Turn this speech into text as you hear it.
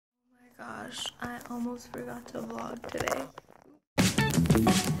gosh, I almost forgot to vlog today.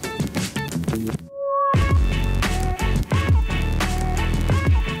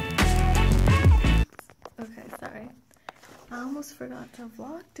 Okay, sorry. I almost forgot to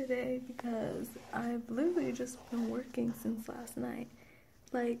vlog today because I've literally just been working since last night.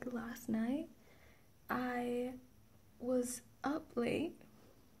 Like last night, I was up late,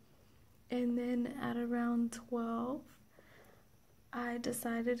 and then at around 12, I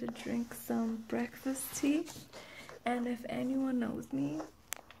decided to drink some breakfast tea. And if anyone knows me,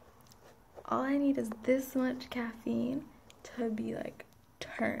 all I need is this much caffeine to be like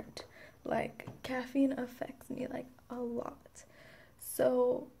turned. Like, caffeine affects me like a lot.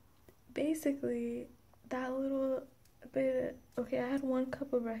 So basically, that little bit, okay, I had 1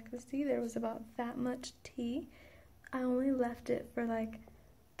 cup of breakfast tea. There was about that much tea. I only left it for like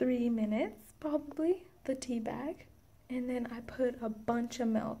 3 minutes, probably, the tea bag. And then I put a bunch of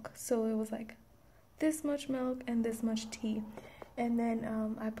milk. So it was like this much milk and this much tea. And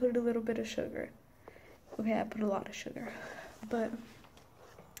then I put a little bit of sugar. Okay, I put a lot of sugar. But,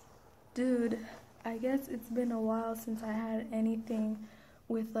 dude, I guess it's been a while since I had anything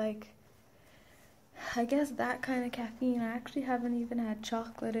with, like, I guess that kind of caffeine. I actually haven't even had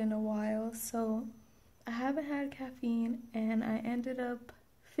chocolate in a while. So I haven't had caffeine, and I ended up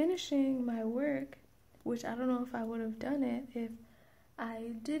finishing my work, which I don't know if I would have done it if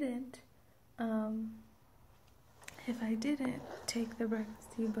I didn't take the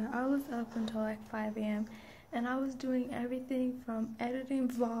breakfast tea. But I was up until like 5 a.m. and I was doing everything from editing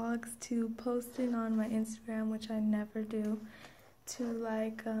vlogs to posting on my Instagram, which I never do, to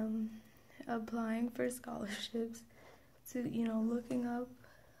like applying for scholarships, to, you know, looking up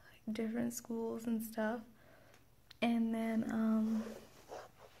like different schools and stuff. And then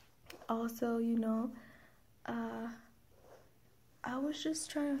also, you know, I was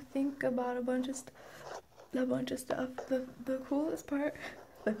just trying to think about a bunch of stuff. The coolest part,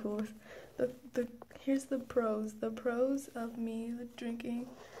 here's the pros. The pros of me drinking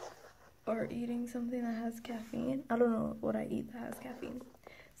or eating something that has caffeine. I don't know what I eat that has caffeine.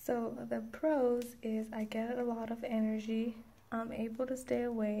 So the pros is I get a lot of energy. I'm able to stay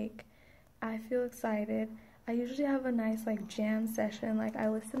awake. I feel excited. I usually have a nice like jam session. Like, I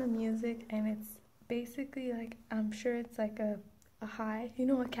listen to music, and it's basically like, I'm sure it's like a high, you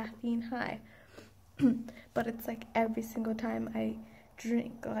know, a caffeine high. But it's like every single time I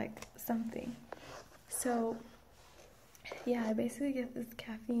drink like something. So yeah, I basically get this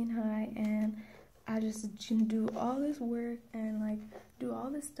caffeine high, and I just do all this work and like do all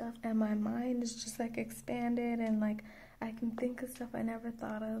this stuff, and my mind is just like expanded, and like I can think of stuff I never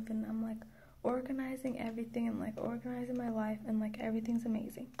thought of, and I'm like organizing everything and like organizing my life, and like everything's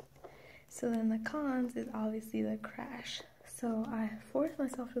amazing. So then the cons is obviously the crash. So I forced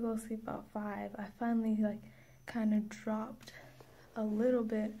myself to go to sleep about 5. I finally like kind of dropped a little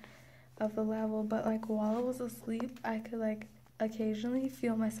bit of the level, but like while I was asleep, I could like occasionally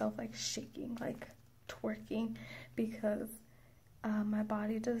feel myself like shaking, like twerking, because my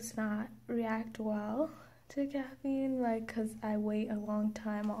body does not react well to caffeine, like, because I wait a long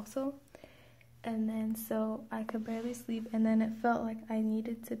time also. And then so I could barely sleep, and then it felt like I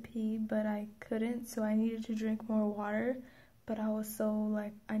needed to pee, but I couldn't, so I needed to drink more water. But I was so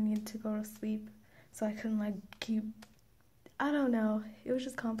like, I needed to go to sleep, so I couldn't like keep, I don't know, it was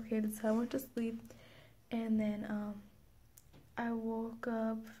just complicated. So I went to sleep, and then I woke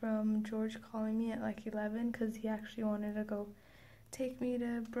up from George calling me at like 11 because he actually wanted to go take me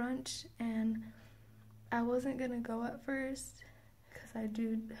to brunch, and I wasn't gonna go at first because I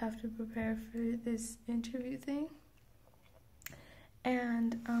do have to prepare for this interview thing.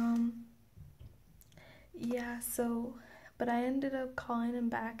 And yeah, so, but I ended up calling him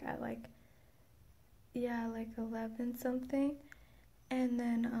back at like, yeah, like 11 something. And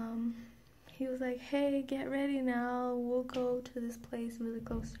then he was like, hey, get ready now, we'll go to this place really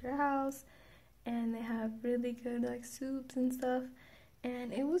close to your house, and they have really good like soups and stuff.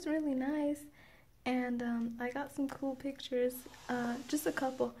 And it was really nice, and I got some cool pictures, just a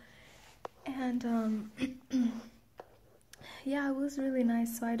couple. And yeah, it was really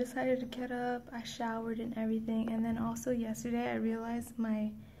nice. So I decided to get up, I showered and everything. And then also yesterday I realized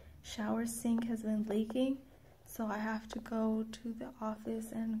my shower sink has been leaking, so I have to go to the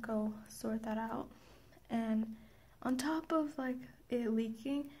office and go sort that out. And on top of like it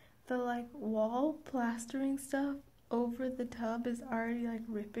leaking, the like wall plastering stuff over the tub is already like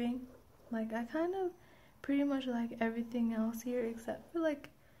ripping. Like, I kind of pretty much like everything else here except for like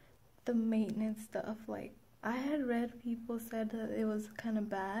the maintenance stuff. Like, I had read people said that it was kind of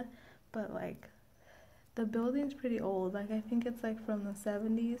bad, but like the building's pretty old. Like, I think it's like from the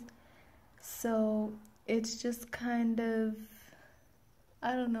 70s, So it's just kind of,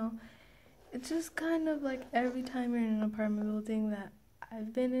 I don't know, it's just kind of like every time you're in an apartment building that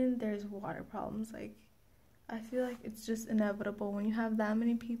I've been in, there's water problems. Like, I feel like it's just inevitable when you have that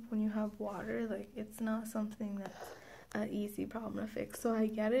many people and you have water. Like, it's not something that's an easy problem to fix. So I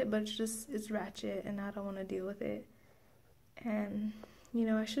get it, but it's ratchet and I don't want to deal with it. And, you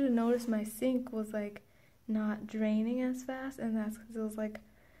know, I should have noticed my sink was like not draining as fast, and that's because it was like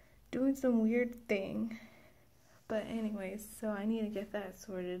doing some weird thing. But anyways, so I need to get that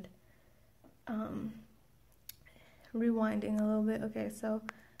sorted. Rewinding a little bit. Okay, so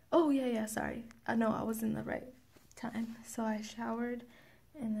sorry, I know I was in the right time. So I showered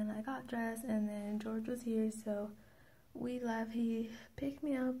and then I got dressed, and then George was here, so we left. He picked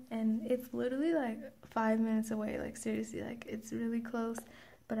me up, and it's literally like 5 minutes away. Like, seriously, like, it's really close,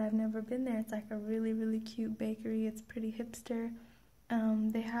 but I've never been there. It's like a really, really cute bakery. It's pretty hipster.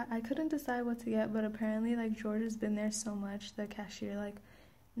 I couldn't decide what to get, but apparently, like, George has been there so much, the cashier, like,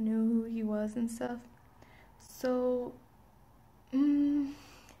 knew who he was and stuff. So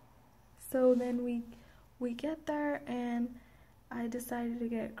then we get there, and I decided to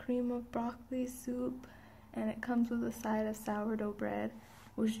get cream of broccoli soup, and it comes with a side of sourdough bread,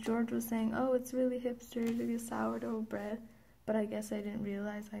 which George was saying, oh, it's really hipster to get sourdough bread, but I guess I didn't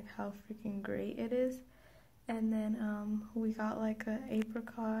realize like how freaking great it is. And then we got like an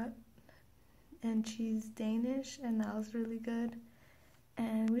apricot and cheese Danish, and that was really good.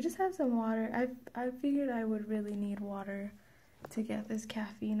 And we just had some water. I figured I would really need water to get this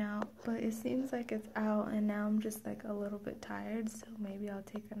caffeine out, but it seems like it's out, and now I'm just like a little bit tired, so maybe I'll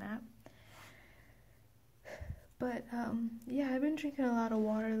take a nap. But yeah, I've been drinking a lot of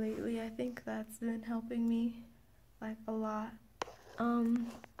water lately. I think that's been helping me like a lot.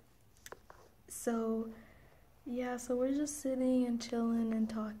 So yeah, so we're just sitting and chilling and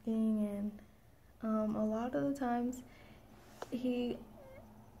talking, and a lot of the times he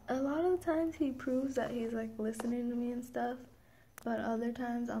proves that he's like listening to me and stuff, but other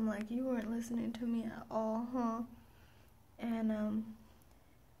times I'm like, you weren't listening to me at all, huh? And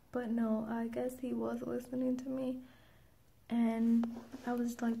but no, I guess he was listening to me. And I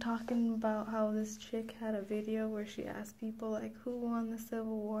was like talking about how this chick had a video where she asked people like who won the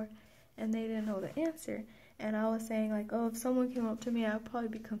Civil War, and they didn't know the answer. And I was saying like, oh, if someone came up to me, I'd probably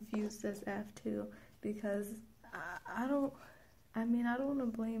be confused as F too, because I don't want to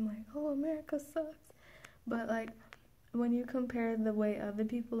blame like, oh, America sucks, but like when you compare the way other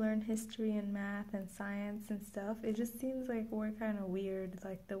people learn history and math and science and stuff, it just seems like we're kind of weird,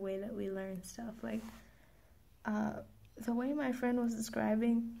 like the way that we learn stuff. Like the way my friend was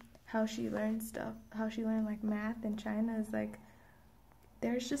describing how she learned like math in China is like,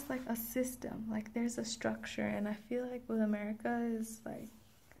 there's just like a system, like there's a structure, and I feel like with America is like,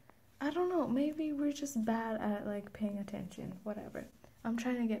 I don't know, maybe we're just bad at like paying attention, whatever. I'm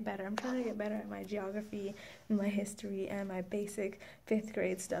trying to get better. I'm trying to get better at my geography, my history, and my basic 5th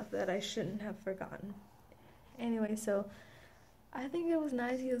grade stuff that I shouldn't have forgotten. Anyway, so I think it was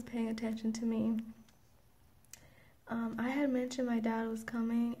nice he was paying attention to me. I had mentioned my dad was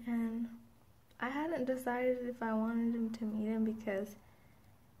coming, and I hadn't decided if I wanted him to meet him, because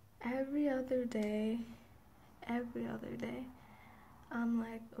every other day, I'm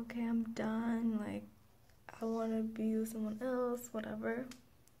like, okay, I'm done, like, I want to be with someone else, whatever.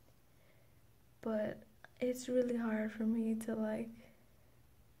 But it's really hard for me to like,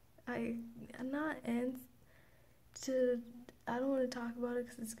 I don't want to talk about it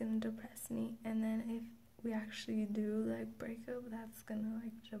because it's going to depress me. And then if we actually do like break up, that's going to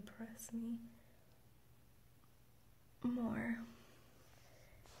like depress me more.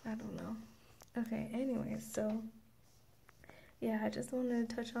 I don't know. Okay, anyways, so yeah, I just wanted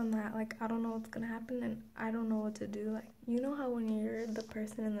to touch on that. Like, I don't know what's gonna happen, and I don't know what to do. Like, you know how when you're the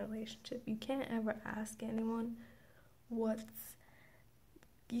person in the relationship, you can't ever ask anyone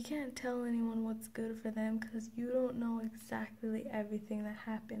you can't tell anyone what's good for them, because you don't know exactly everything that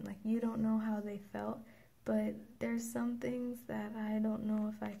happened. Like, you don't know how they felt, but there's some things that I don't know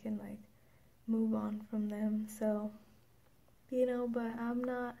if I can like move on from them. So, you know, but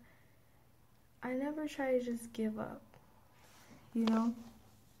I never try to just give up. You know,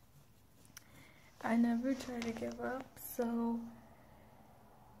 I never try to give up, so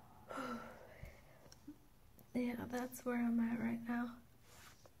yeah, that's where I'm at right now.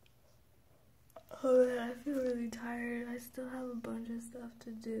 Oh man, I feel really tired. I still have a bunch of stuff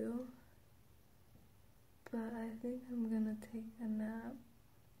to do, but I think I'm gonna take a nap,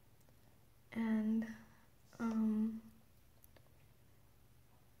 and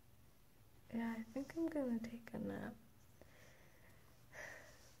yeah, I think I'm gonna take a nap.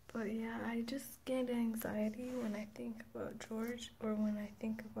 But But yeah, I just get anxiety when I think about George or when I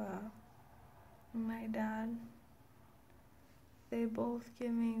think about my dad. They both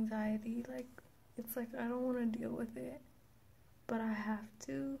give me anxiety. Like, it's like I don't want to deal with it, but I have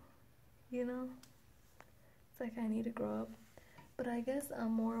to, you know? It's like I need to grow up. But I guess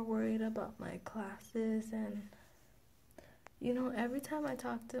I'm more worried about my classes and, you know, every time I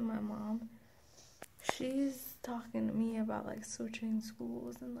talk to my mom, she's talking to me about, like, switching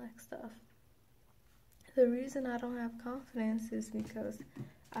schools and, like, stuff. The reason I don't have confidence is because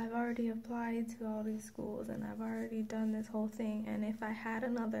I've already applied to all these schools and I've already done this whole thing. And if I had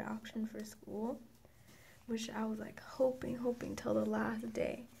another option for school, which I was, like, hoping till the last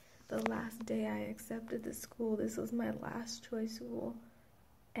day I accepted the school. This was my last choice school.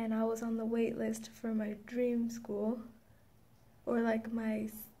 And I was on the wait list for my dream school. Or, like,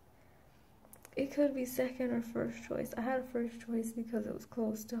 it could be second or first choice. I had first choice because it was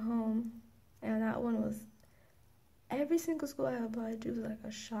close to home. And that one was, every single school I applied to was like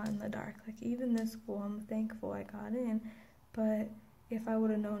a shot in the dark. Like, even this school, I'm thankful I got in. But if I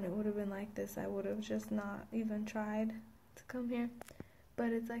would have known it would have been like this, I would have just not even tried to come here.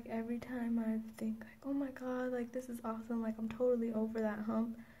 But it's like every time I think, like, oh my god, like, this is awesome. Like, I'm totally over that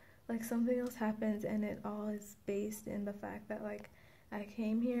hump. Like, something else happens and it all is based in the fact that, like, I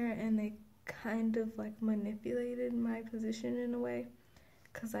came here and they kind of, like, manipulated my position in a way.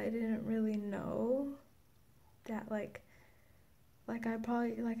 Because I didn't really know that, like,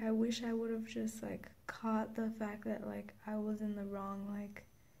 I wish I would have just, like, caught the fact that, like, I was in the wrong, like,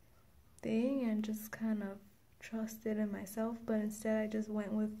 thing and just kind of trusted in myself. But instead I just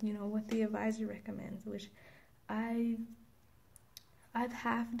went with, you know, what the advisor recommends, which I've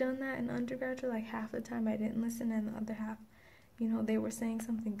half done that in undergraduate. Like, half the time I didn't listen and the other half, you know, they were saying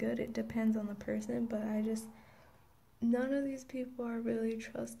something good. It depends on the person, but none of these people are really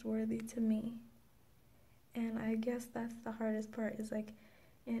trustworthy to me. And I guess that's the hardest part, is, like,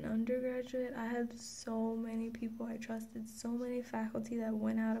 in undergraduate, I had so many people I trusted, so many faculty that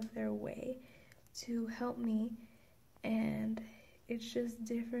went out of their way to help me. And it's just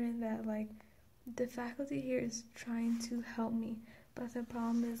different that, like, the faculty here is trying to help me. But the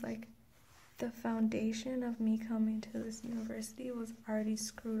problem is, like, the foundation of me coming to this university was already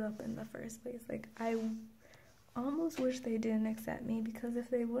screwed up in the first place. Like, I almost wish they didn't accept me, because if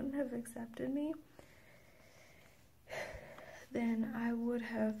they wouldn't have accepted me, then I would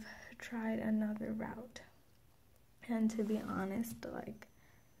have tried another route. And to be honest, like,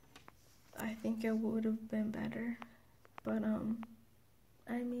 I think it would have been better. But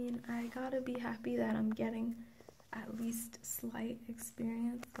I mean, I gotta be happy that I'm getting at least slight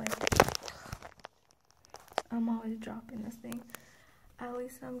experience. Like, I'm always dropping this thing. At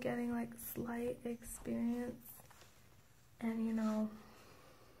least I'm getting, like, slight experience. And, you know,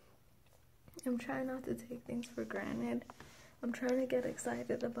 I'm trying not to take things for granted. I'm trying to get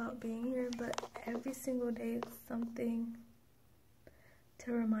excited about being here, but every single day it's something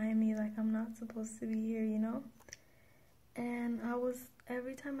to remind me, like, I'm not supposed to be here, you know? And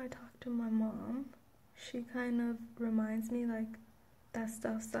every time I talk to my mom, she kind of reminds me, like, that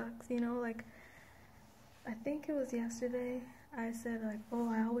stuff sucks, you know? Like, I think it was yesterday, I said, like,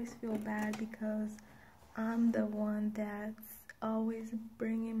 oh, I always feel bad because I'm the one that's always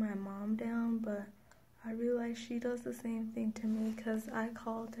bringing my mom down, but I realized she does the same thing to me, because I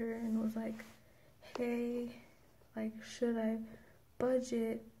called her and was like, hey, like, should I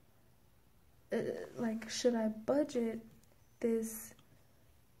budget this?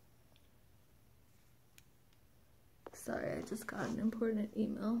 Sorry, I just got an important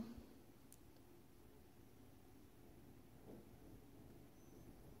email.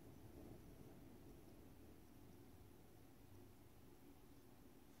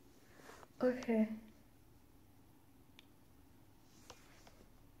 Okay.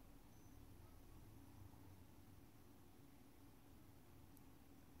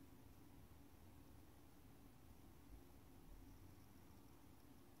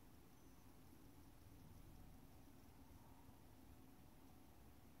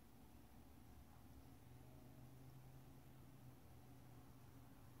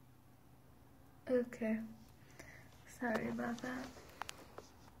 Okay. Sorry about that.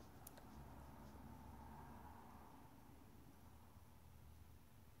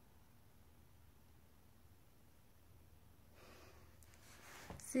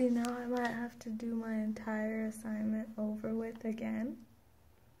 See, now I might have to do my entire assignment over with again.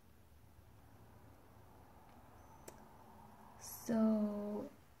 So,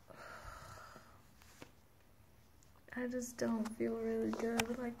 I just don't feel really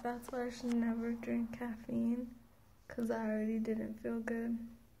good. Like, that's why I should never drink caffeine, because I already didn't feel good.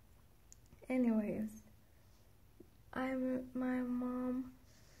 anyways, my mom,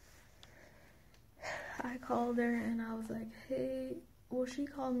 I called her and I was like, hey, well, she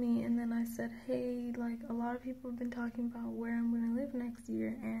called me and then I said, hey, like, a lot of people have been talking about where I'm gonna live next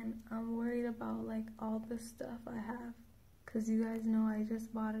year, and I'm worried about, like, all the stuff I have, because you guys know I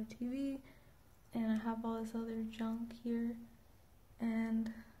just bought a TV and I have all this other junk here.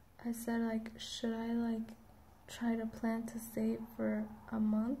 And I said, like, should I, like, try to plan to save for a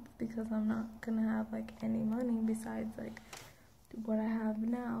month, because I'm not gonna have, like, any money besides, like, what I have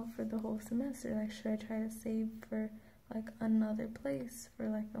now for the whole semester. Like, should I try to save for, like, another place for,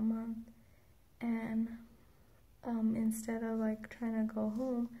 like, a month, and instead of, like, trying to go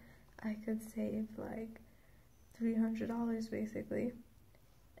home, I could save, like, $300 basically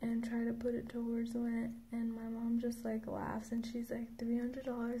and try to put it towards rent. And my mom just, like, laughs and she's like,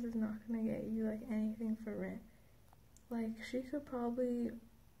 $300 is not gonna get you, like, anything for rent. Like, she could probably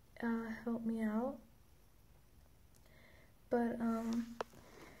help me out, but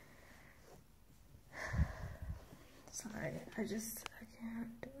sorry, I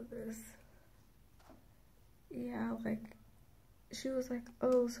can't do this. Yeah, like, she was like,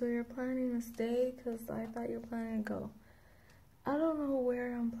 oh, so you're planning to stay? Because I thought you were planning to go. I don't know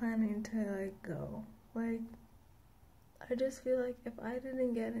where I'm planning to, like, go. Like, I just feel like if I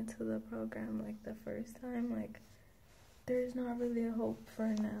didn't get into the program, like, the first time, like, there's not really a hope for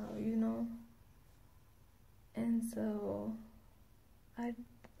now, you know? And so, I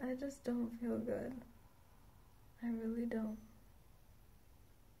just don't feel good. I really don't.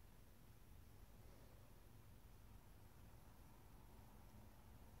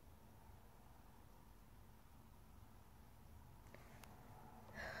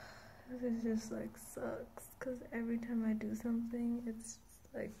 This just, like, sucks, because every time I do something, it's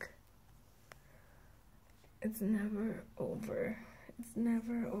like, it's never over. It's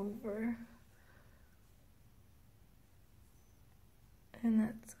never over. And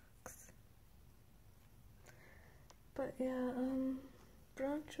that sucks. But yeah,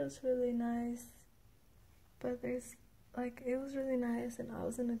 brunch was really nice. But there's, like, it was really nice and I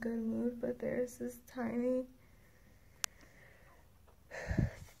was in a good mood, but there's this tiny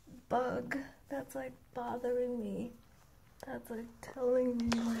bug that's, like, bothering me. That's, like, telling me,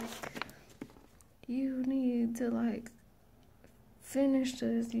 like, you need to, like, finish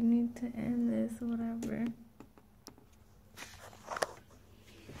this, you need to end this, whatever.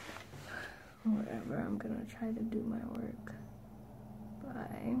 Whatever, I'm gonna try to do my work.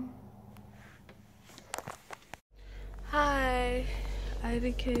 Bye. Hi,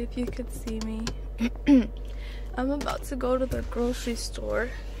 IDK, if you could see me. I'm about to go to the grocery store.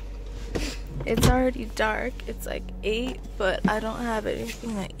 It's already dark, it's like 8, but I don't have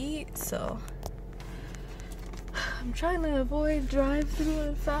anything to eat, so I'm trying to avoid drive-through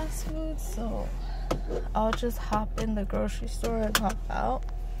and fast food, so I'll just hop in the grocery store and hop out.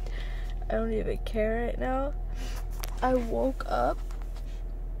 I don't even care right now. I woke up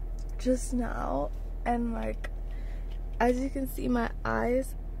just now and, like, as you can see, my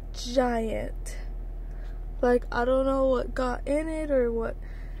eyes giant. Like, I don't know what got in it or what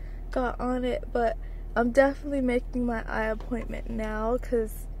got on it, but I'm definitely making my eye appointment now,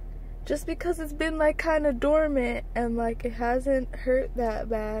 just because it's been, like, kind of dormant and, like, it hasn't hurt that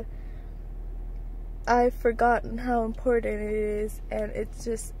bad. I've forgotten how important it is, and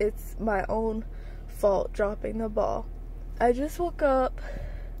it's my own fault dropping the ball. I just woke up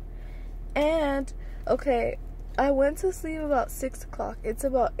and, okay, I went to sleep about 6 o'clock. It's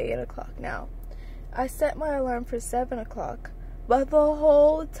about 8 o'clock now. I set my alarm for 7 o'clock, but the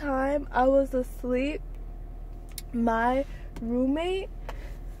whole time I was asleep, my roommate,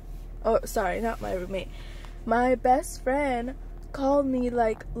 oh, sorry, not my roommate, my best friend called me,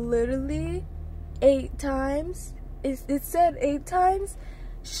 like, literally 8 times. It said 8 times.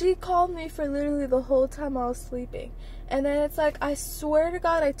 She called me for literally the whole time I was sleeping. And then it's like, I swear to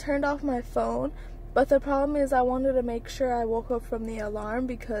God, I turned off my phone. But the problem is I wanted to make sure I woke up from the alarm,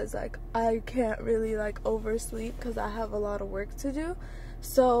 because, like, I can't really, like, oversleep because I have a lot of work to do.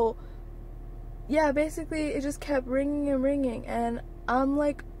 So, yeah, basically it just kept ringing and ringing. And I'm,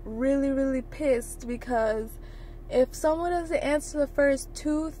 like, really, really pissed, because if someone doesn't answer the first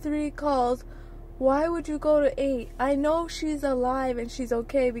 2-3 calls, why would you go to 8? I know she's alive and she's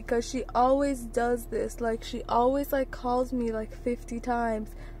okay, because she always does this. Like, she always, like, calls me, like, 50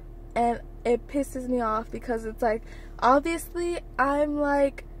 times. And it pisses me off, because it's like, obviously I'm,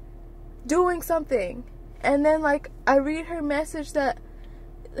 like, doing something. And then, like, I read her message that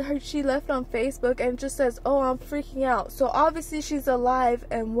she left on Facebook, and it just says, oh, I'm freaking out. So obviously she's alive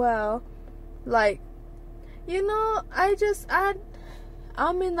and well. Like, you know, I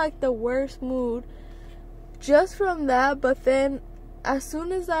I'm in like the worst mood just from that. But then as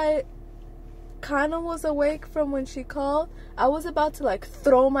soon as I kind of was awake from when she called, I was about to like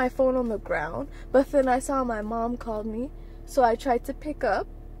throw my phone on the ground, but then I saw my mom called me, so I tried to pick up,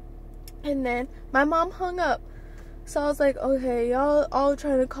 and then my mom hung up. So I was like, okay, y'all all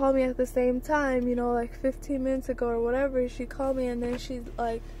trying to call me at the same time, you know, like 15 minutes ago or whatever. She called me, and then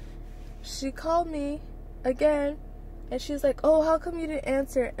she called me again, and she's like, oh, how come you didn't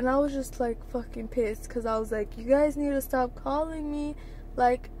answer? And I was just like fucking pissed, because I was like, you guys need to stop calling me.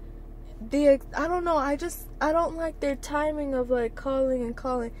 Like, I don't know, I don't like their timing of like calling and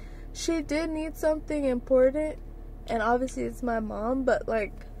calling. She did need something important, and obviously it's my mom, but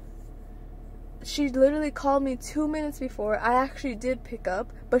like, she literally called me 2 minutes before I actually did pick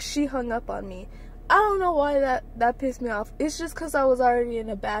up, but she hung up on me. I don't know why that pissed me off. It's just because I was already in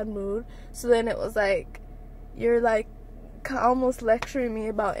a bad mood. So then it was like, you're like almost lecturing me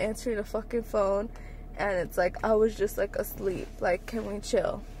about answering the fucking phone, and it's like I was just like asleep. Like, can we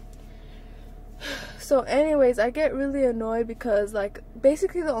chill? So anyways, I get really annoyed because like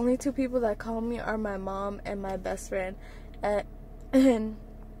basically the only two people that call me are my mom and my best friend, and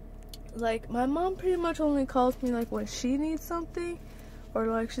like my mom pretty much only calls me like when she needs something, or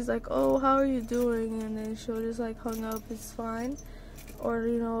like she's like, oh, how are you doing, and then she'll just like hung up, it's fine, or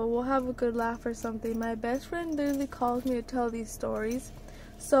you know, we'll have a good laugh or something. My best friend literally calls me to tell these stories,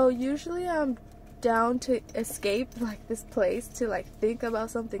 so usually I'm down to escape like this place to like think about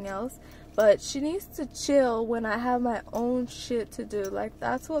something else, but she needs to chill when I have my own shit to do. Like,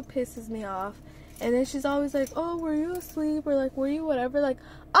 that's what pisses me off. And then she's always like, oh, were you asleep, or like, were you whatever? Like,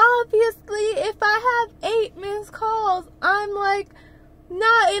 obviously if I have 8 missed calls, I'm like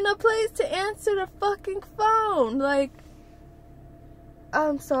not in a place to answer the fucking phone. Like,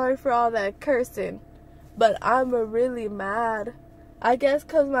 I'm sorry for all that cursing, but I'm really mad. I guess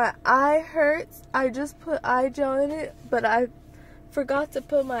because my eye hurts, I just put eye gel in it, but I forgot to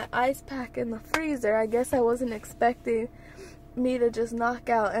put my ice pack in the freezer. I guess I wasn't expecting me to just knock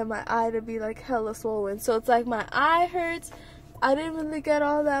out and my eye to be like hella swollen. So it's like my eye hurts. I didn't really get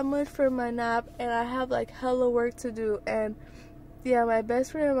all that much for my nap, and I have like hella work to do. And yeah, my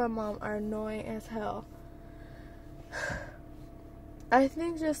best friend and my mom are annoying as hell. I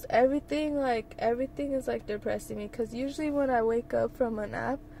think just everything is like depressing me, because usually when I wake up from a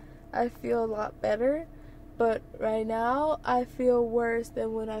nap I feel a lot better, but right now I feel worse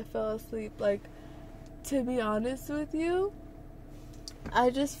than when I fell asleep. Like, to be honest with you, I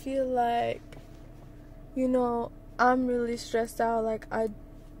just feel like, you know, I'm really stressed out. Like,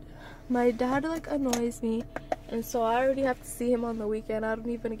 my dad like annoys me, and so I already have to see him on the weekend. I don't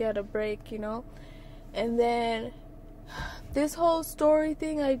even get a break, you know. And then this whole story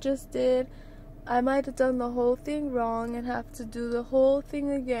thing I just did, I might have done the whole thing wrong and have to do the whole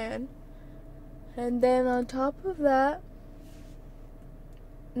thing again. And then on top of that,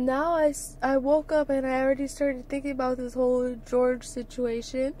 now I woke up and I already started thinking about this whole George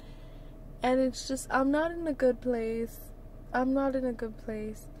situation, and it's just, I'm not in a good place. I'm not in a good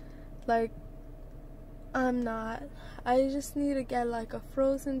place. Like, I'm not. I just need to get like a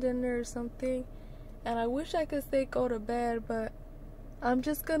frozen dinner or something, and I wish I could say go to bed, but I'm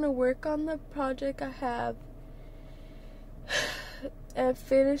just gonna work on the project I have and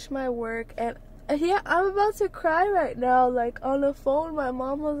finish my work. And yeah, I'm about to cry right now. Like, on the phone, my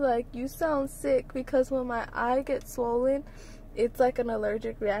mom was like, you sound sick, because when my eye gets swollen, it's like an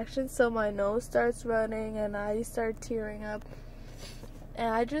allergic reaction, so my nose starts running and I start tearing up,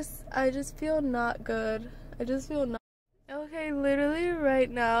 and I just feel not good. I just feel not okay. Literally right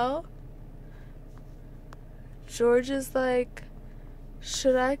now, George is like,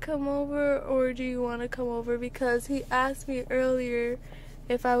 should I come over, or do you want to come over? Because he asked me earlier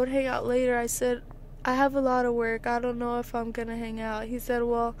if I would hang out later. I said, I have a lot of work. I don't know if I'm gonna hang out. He said,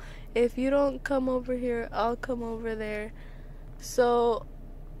 well, if you don't come over here, I'll come over there. So,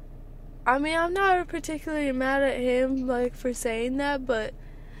 I mean, I'm not particularly mad at him, like, for saying that, but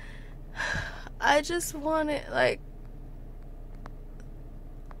I just want it, like,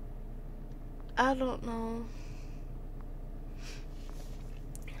 I don't know.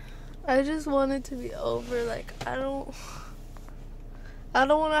 I just want it to be over. Like, I don't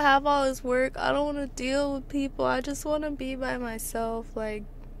want to have all this work. I don't want to deal with people. I just want to be by myself. Like,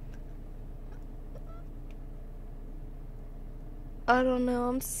 I don't know.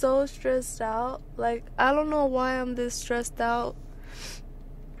 I'm so stressed out. Like, I don't know why I'm this stressed out.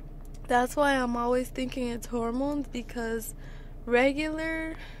 That's why I'm always thinking it's hormones, because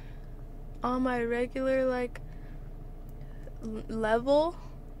on my regular, like, level,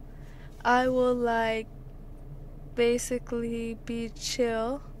 I will, like, basically be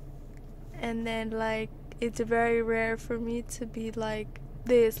chill, and then like it's very rare for me to be like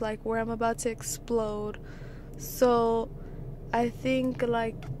this, like where I'm about to explode. So I think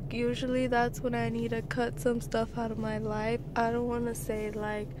like usually that's when I need to cut some stuff out of my life. I don't want to say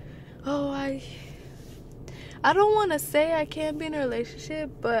like, oh, I don't want to say I can't be in a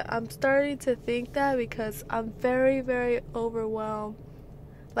relationship, but I'm starting to think that because I'm very, very overwhelmed.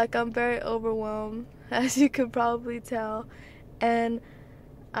 Like, I'm very overwhelmed, as you could probably tell. And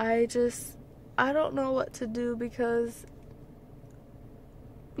I don't know what to do because,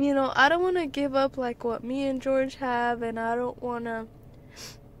 you know, I don't want to give up like what me and George have, and I don't want to,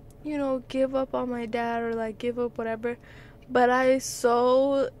 you know, give up on my dad or like give up whatever. But I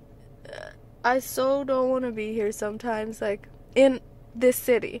so don't want to be here sometimes, like in this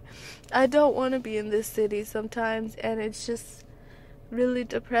city. I don't want to be in this city sometimes, and it's just really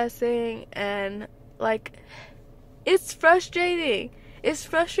depressing, and like it's frustrating. It's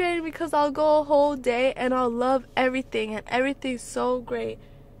frustrating because I'll go a whole day and I'll love everything, and everything's so great,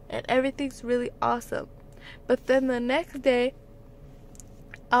 and everything's really awesome. But then the next day,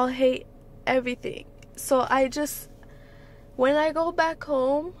 I'll hate everything. So when I go back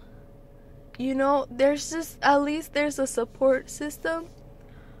home, you know, there's just, at least there's a support system.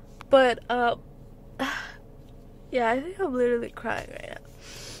 But, yeah, I think I'm literally crying right now.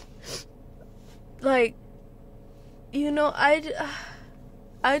 Like, you know,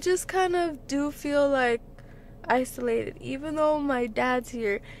 I just kind of do feel like isolated. Even though my dad's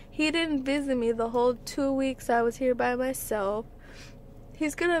here, he didn't visit me the whole 2 weeks I was here by myself.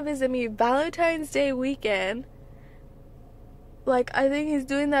 He's gonna visit me Valentine's Day weekend. Like, I think he's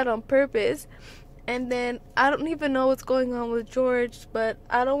doing that on purpose. And then I don't even know what's going on with George, but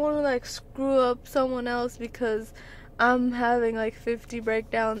I don't want to like screw up someone else because I'm having like 50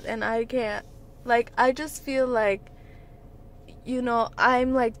 breakdowns and I can't. Like, I just feel like, you know,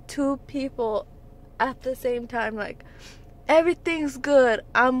 I'm like two people at the same time. Like, everything's good,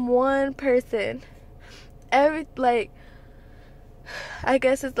 I'm one person. Like, I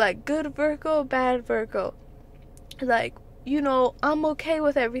guess it's like good Virgo, bad Virgo. Like, you know, I'm okay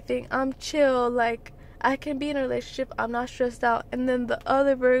with everything, I'm chill, like I can be in a relationship, I'm not stressed out. And then the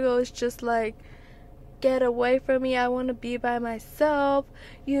other Virgo is just like, get away from me, I want to be by myself,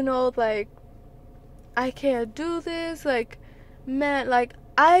 you know, like I can't do this. Like, man, like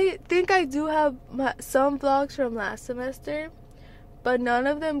I think I do have some vlogs from last semester, but none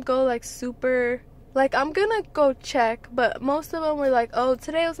of them go like super, like I'm gonna go check, but most of them were like, oh,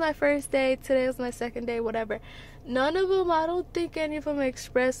 today was my first day, today was my second day, whatever. None of them, I don't think any of them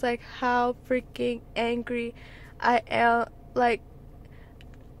express like how freaking angry I am. Like,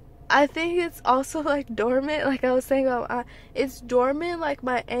 I think it's also like dormant, like I was saying, it's dormant, like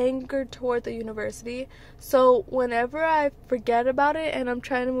my anger toward the university. So whenever I forget about it and I'm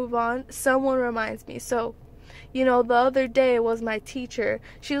trying to move on, someone reminds me. So, you know, the other day it was my teacher.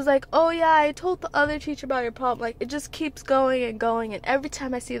 She was like, oh yeah, I told the other teacher about your problem. Like, it just keeps going and going, and every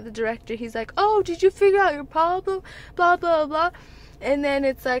time I see the director, he's like, oh, did you figure out your problem? Blah, blah, blah. And then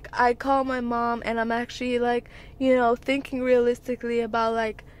it's like, I call my mom, and I'm actually like, you know, thinking realistically about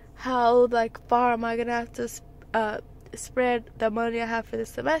like, how like far am I gonna have to spread the money I have for this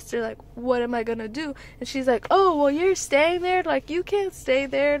semester? Like, what am I gonna do? And she's like, oh, well, you're staying there? Like, you can't stay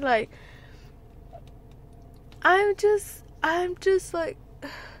there. Like, I'm just like,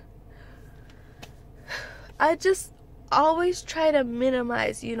 I just always try to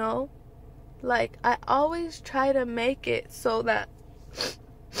minimize, you know? Like, I always try to make it so that,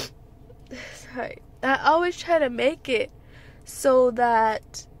 I always try to make it so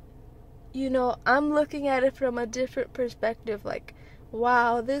that, you know, I'm looking at it from a different perspective. Like,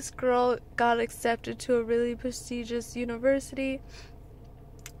 wow, this girl got accepted to a really prestigious university,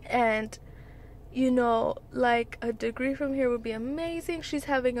 and, you know, like a degree from here would be amazing. She's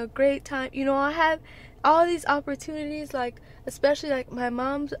having a great time. You know, I have all these opportunities, like, especially like my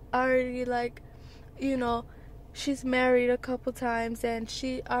mom's already like, you know, she's married a couple times, and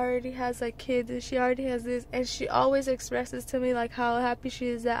she already has like kids, and she already has this, and she always expresses to me like how happy she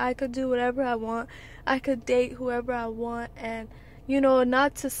is that I could do whatever I want, I could date whoever I want, and, you know,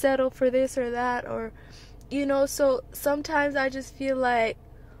 not to settle for this or that, or, you know. So sometimes I just feel like,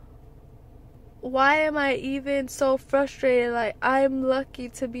 why am I even so frustrated? Like, I'm lucky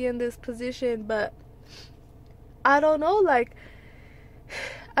to be in this position, but I don't know, like,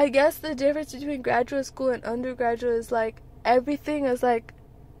 I guess the difference between graduate school and undergraduate is like, everything is like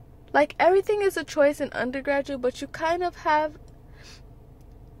everything is a choice in undergraduate, but you kind of have,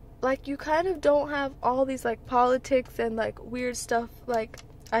 like, you kind of don't have all these like politics and like weird stuff like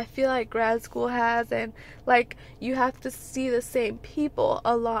I feel like grad school has, and like you have to see the same people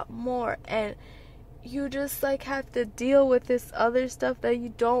a lot more, and you just like have to deal with this other stuff that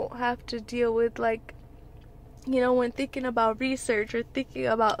you don't have to deal with, like, you know, when thinking about research or thinking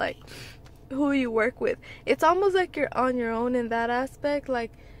about like who you work with. It's almost like you're on your own in that aspect,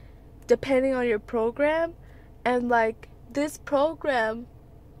 like depending on your program. And like this program,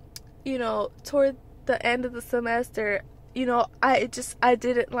 you know, toward the end of the semester, you know, I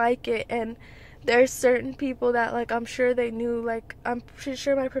didn't like it, and there's certain people that like I'm sure they knew, like I'm pretty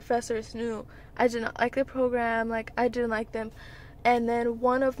sure my professors knew I did not like the program, like I didn't like them. And then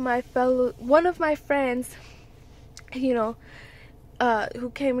one of my friends, you know, who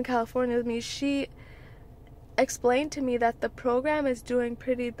came in California with me, she explained to me that the program is doing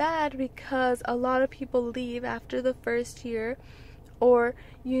pretty bad because a lot of people leave after the first year, or,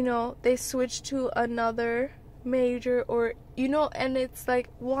 you know, they switch to another major, or, you know, and it's like,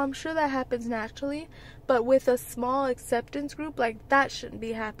 well, I'm sure that happens naturally, but with a small acceptance group, like, that shouldn't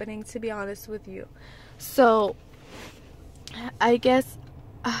be happening, to be honest with you. So I guess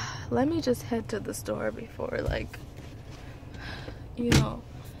let me just head to the store before, like, you know.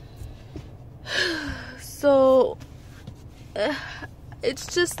 So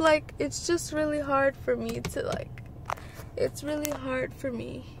it's just like, it's just really hard for me to like, it's really hard for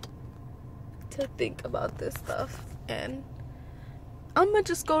me to think about this stuff, and I'm gonna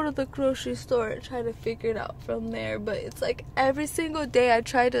just go to the grocery store and try to figure it out from there. But it's like every single day I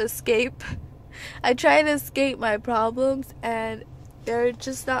try to escape my problems, and they're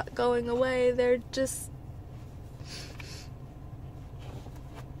just not going away. They're just,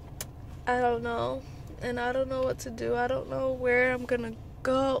 I don't know, and I don't know what to do. I don't know where I'm gonna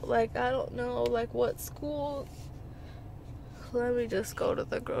go. Like, I don't know, like, what school. Let me just go to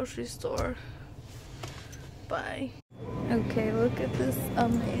the grocery store. Bye. Okay, look at this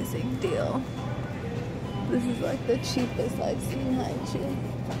amazing deal. This is like the cheapest I've seen hygiene.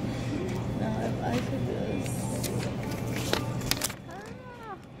 Now if I could just...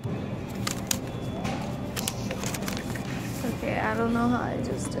 Okay, I don't know how I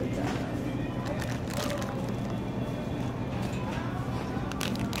just did that.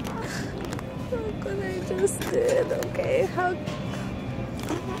 Look what I just did. Okay, how...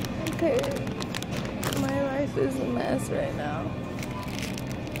 Okay. My life is a mess right now.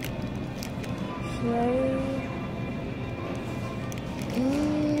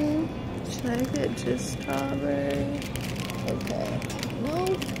 Should I get just strawberry? Okay.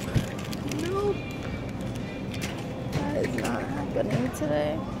 Nope. Nope. That is not happening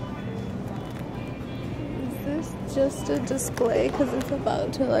today. Is this just a display because it's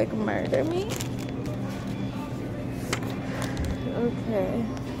about to like murder me? Okay.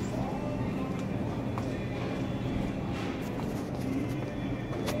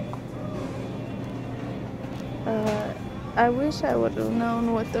 I wish I would have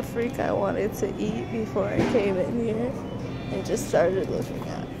known what the freak I wanted to eat before I came in here and just started looking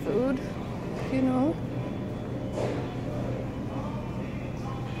at food, you know?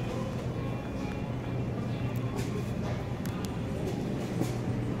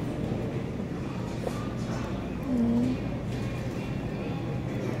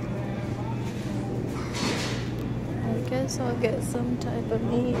 I guess I'll get some type of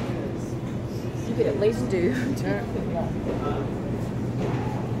meat. You could at least do.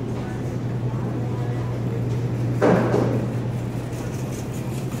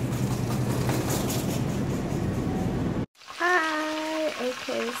 Hi!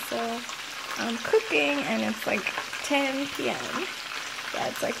 Okay, so I'm cooking and it's like 10 p.m. Yeah,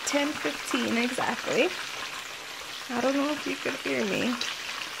 it's like 10:15 exactly. I don't know if you could hear me.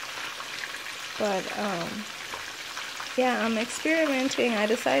 But, yeah, I'm experimenting. I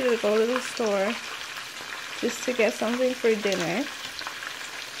decided to go to the store just to get something for dinner.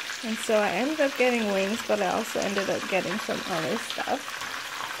 And so I ended up getting wings, but I also ended up getting some other stuff.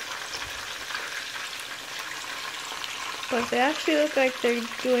 But they actually look like they're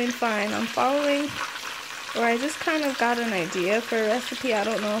doing fine. I'm following, or I just kind of got an idea for a recipe. I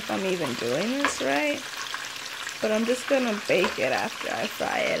don't know if I'm even doing this right. But I'm just gonna bake it after I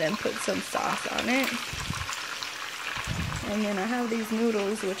fry it and put some sauce on it. And then I have these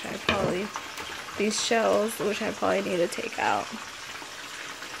noodles, which I probably, these shells, which I probably need to take out.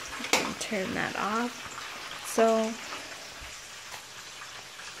 And turn that off. So,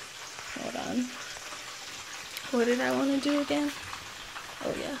 hold on. What did I want to do again?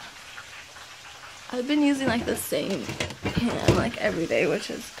 Oh yeah. I've been using like the same pan like every day, which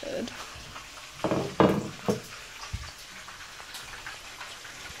is good.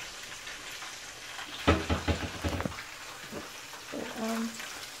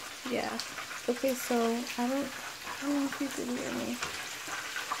 Okay, so I don't know if you could hear me.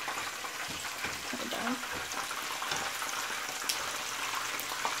 Hold on.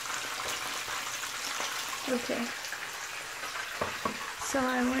 Okay. So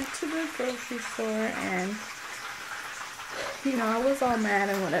I went to the grocery store and, you know, I was all mad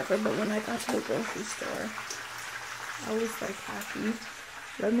and whatever, but when I got to the grocery store, I was like happy.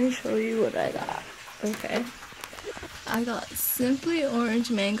 Let me show you what I got. Okay. I got Simply Orange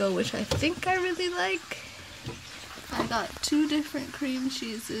Mango, which I think I really like. I got 2 different cream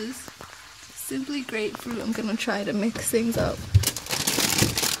cheeses. Simply Grapefruit. I'm gonna try to mix things up.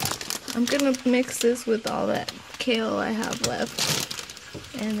 I'm gonna mix this with all that kale I have left.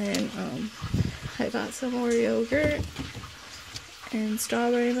 And then I got some more yogurt and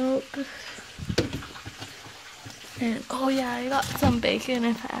strawberry milk. And oh yeah, I got some bacon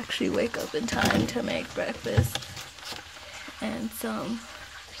if I actually wake up in time to make breakfast. And some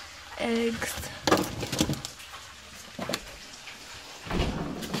eggs.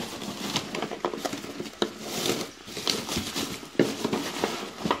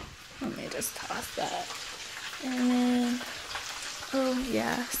 Let me just toss that. And then, oh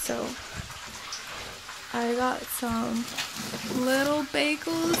yeah, so I got some little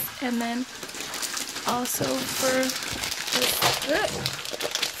bagels, and then also for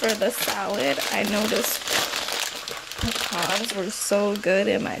the salad, I noticed pecans were so good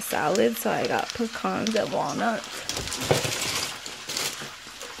in my salad, so I got pecans and walnuts.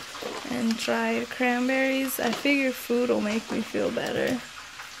 And dried cranberries. I figure food will make me feel better.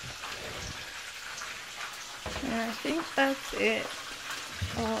 And I think that's it.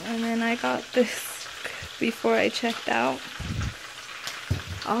 Oh, and then I got this before I checked out.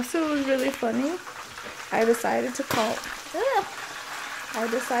 Also, it was really funny. I decided to call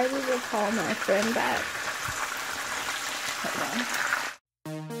my friend back. Hold on.